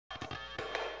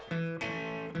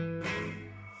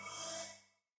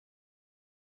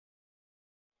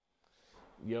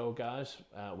Yo guys,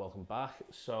 welcome back.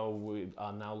 So we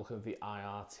are now looking at the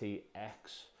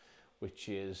IRT-X, which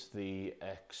is the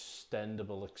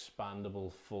extendable,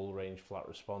 expandable, full range flat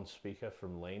response speaker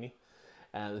from Laney.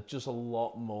 And it's just a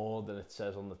lot more than it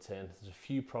says on the tin. There's a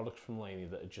few products from Laney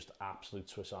that are just absolute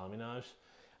Swiss Army knives,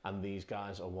 and these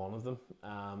guys are one of them.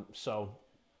 So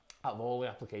out of all the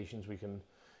applications we can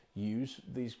use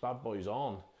these bad boys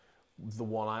on, the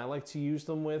one I like to use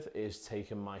them with is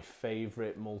taking my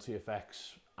favorite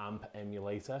multi-effects amp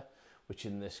emulator, which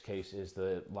in this case is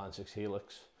the Line-6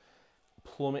 Helix,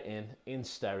 plumb it in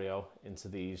stereo into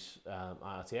these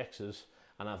IRT-X's,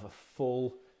 and have a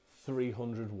full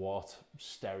 300 watt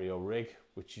stereo rig,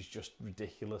 which is just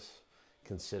ridiculous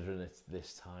considering it's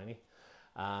this tiny.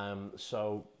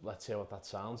 So let's hear what that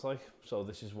sounds like. So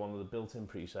this is one of the built-in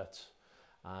presets.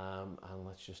 And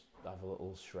let's just have a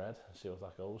little shred and see what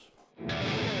that goes.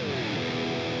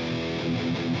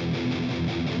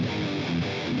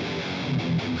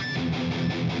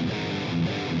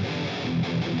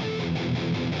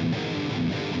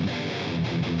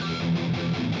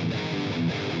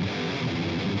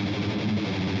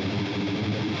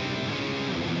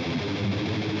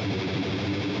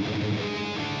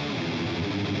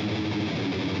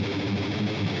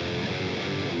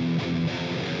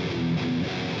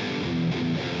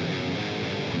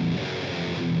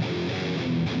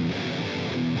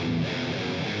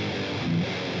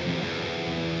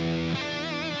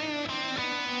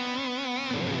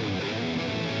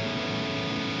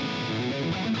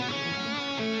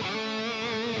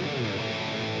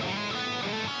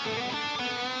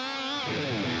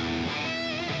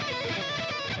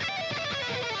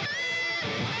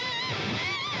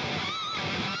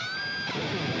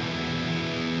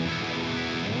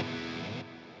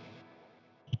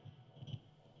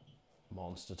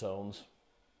 Monster tones.